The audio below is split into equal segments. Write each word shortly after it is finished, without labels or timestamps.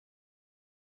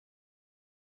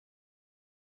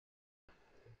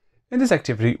In this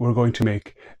activity, we're going to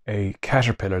make a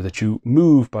caterpillar that you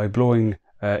move by blowing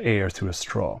air through a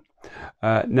straw.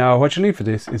 Now, what you'll need for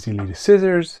this is you'll need a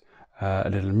scissors, a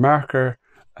little marker,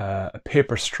 a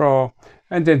paper straw,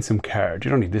 and then some card.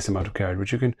 You don't need this amount of card,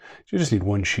 but you just need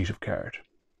one sheet of card.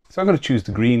 So I'm going to choose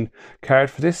the green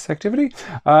card for this activity.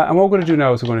 And what we're going to do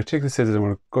now is we're going to take the scissors and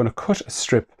we're going to cut a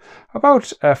strip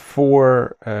about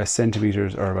 4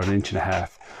 centimeters or about 1.5 inches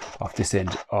off this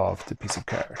end of the piece of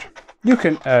card. You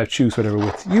can choose whatever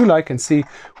width you like and see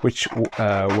which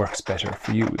works better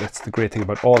for you. That's the great thing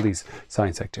about all these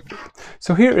science activities.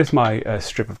 So here is my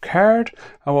strip of card.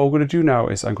 And what we're going to do now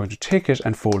is I'm going to take it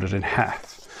and fold it in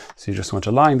half. So you just want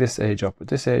to line this edge up with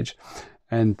this edge.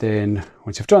 And then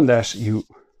once you've done that, you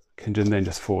can then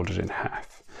just fold it in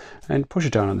half and push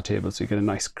it down on the table so you get a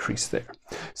nice crease there.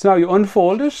 So now you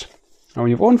unfold it. And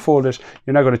when you've unfolded it,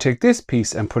 you're now going to take this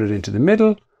piece and put it into the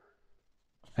middle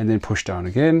and then push down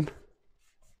again.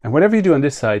 And whatever you do on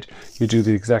this side, you do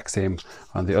the exact same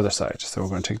on the other side. So we're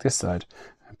going to take this side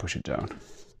and push it down.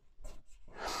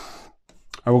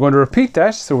 And we're going to repeat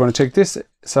that. So we're going to take this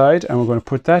side and we're going to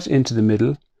put that into the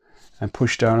middle and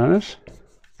push down on it.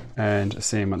 And the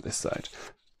same on this side.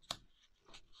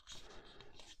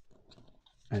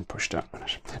 And push down on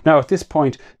it. Now at this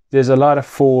point, there's a lot of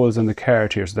folds on the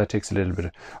card here, so that takes a little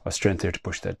bit of strength there to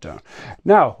push that down.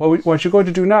 Now, what you're going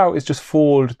to do now is just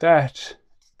fold that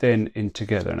then in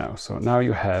together now. So now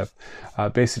you have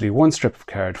basically one strip of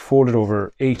card folded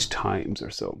over 8 times or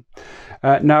so.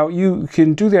 Now you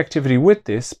can do the activity with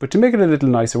this, but to make it a little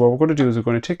nicer, what we're going to do is we're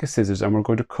going to take a scissors and we're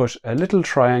going to cut a little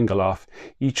triangle off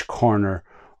each corner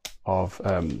of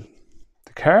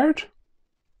the card.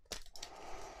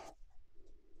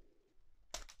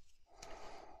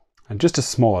 And just a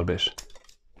small bit.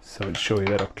 So I'll show you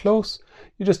that up close.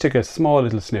 You just take a small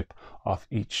little snip off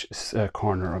each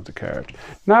corner of the card.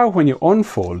 Now when you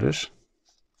unfold it,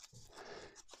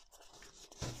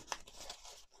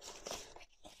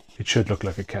 it should look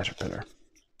like a caterpillar.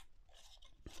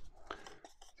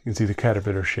 You can see the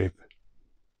caterpillar shape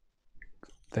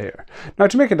there. Now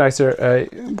to make it nicer,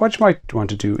 what you might want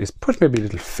to do is put maybe a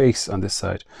little face on this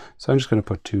side. So I'm just going to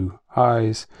put 2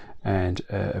 eyes and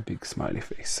a big smiley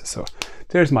face. So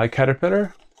there's my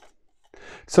caterpillar.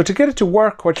 So to get it to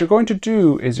work, what you're going to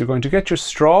do is you're going to get your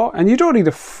straw, and you don't need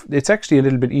it's actually a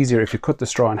little bit easier if you cut the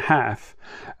straw in half.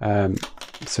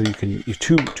 So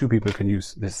two people can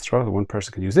use this straw. One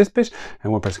person can use this bit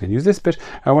and one person can use this bit.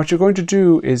 And what you're going to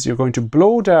do is you're going to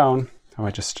blow down. I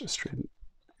might just straighten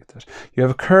that. You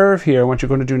have a curve here. What you're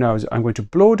going to do now is I'm going to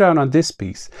blow down on this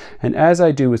piece, and as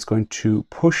I do, it's going to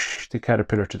push the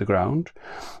caterpillar to the ground,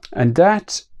 and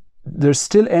that there's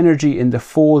still energy in the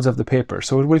folds of the paper,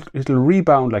 so it'll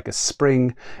rebound like a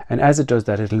spring, and as it does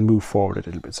that, it'll move forward a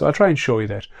little bit. So I'll try and show you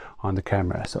that on the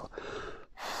camera. So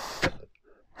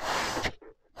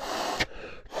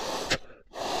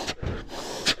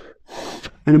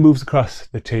and it moves across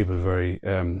the table very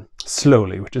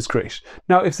slowly, which is great.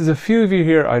 Now, if there's a few of you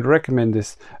here, I'd recommend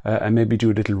this and maybe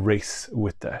do a little race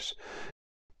with that.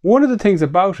 One of the things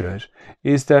about it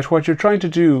is that what you're trying to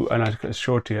do, and I'll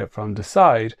show it to you from the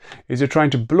side, is you're trying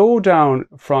to blow down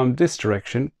from this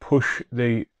direction, push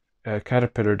the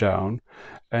caterpillar down,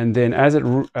 and then as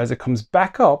it comes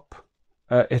back up,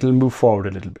 it'll move forward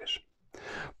a little bit.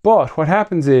 But what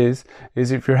happens is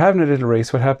if you're having a little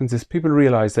race, what happens is people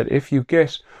realize that if you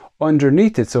get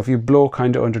underneath it, so if you blow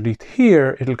kind of underneath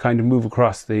here, it'll kind of move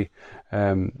across the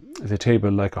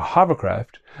table like a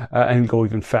hovercraft and go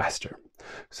even faster.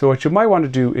 So what you might want to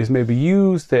do is maybe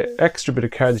use the extra bit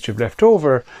of card that you've left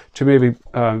over to maybe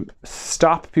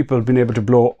stop people being able to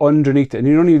blow underneath it. And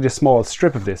you don't need a small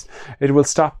strip of this. It will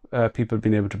stop people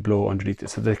being able to blow underneath it,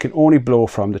 so they can only blow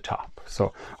from the top.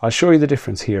 So I'll show you the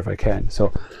difference here if I can.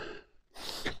 So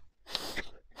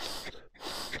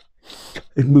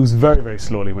it moves very, very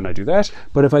slowly when I do that.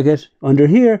 But if I get under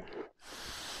here,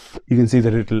 you can see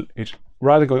that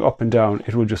rather going up and down,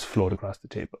 it will just float across the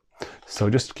table. So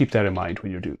just keep that in mind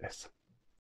when you do this.